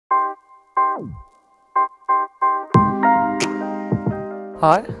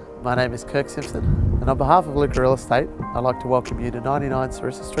Hi, my name is Kirk Simpson, and on behalf of Lalor Estate, I'd like to welcome you to 99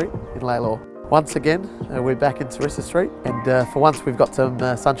 Sarissa Street in Lalor. Once again, we're back in Sarissa Street, and for once we've got some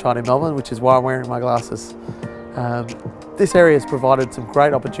sunshine in Melbourne, which is why I'm wearing my glasses. This area has provided some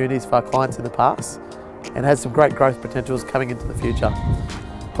great opportunities for our clients in the past and has some great growth potentials coming into the future.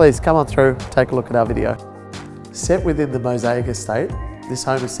 Please come on through, take a look at our video. Set within the Mosaic Estate, this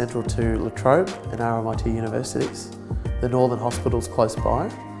home is central to La Trobe and RMIT universities, the Northern hospitals close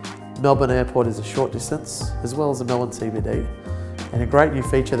by. Melbourne Airport is a short distance, as well as the Melbourne CBD. And a great new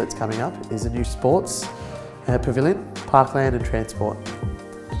feature that's coming up is a new sports pavilion, parkland and transport.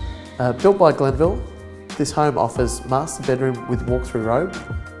 Built by Glenville, this home offers master bedroom with walk-through robe,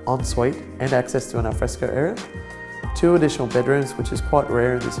 ensuite and access to an alfresco area, 2 additional bedrooms, which is quite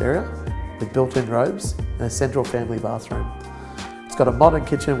rare in this area, with built-in robes and a central family bathroom. It's got a modern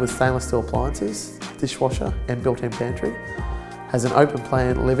kitchen with stainless steel appliances, dishwasher and built-in pantry, has an open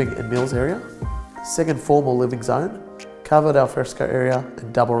plan living and meals area, second formal living zone, covered alfresco area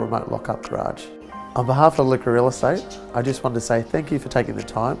and double remote lock-up garage. On behalf of Lalor Estate, I just wanted to say thank you for taking the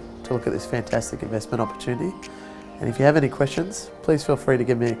time to look at this fantastic investment opportunity. And if you have any questions, please feel free to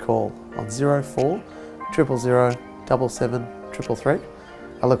give me a call on 04 000 77 333.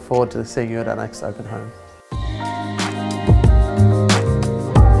 I look forward to seeing you at our next open home.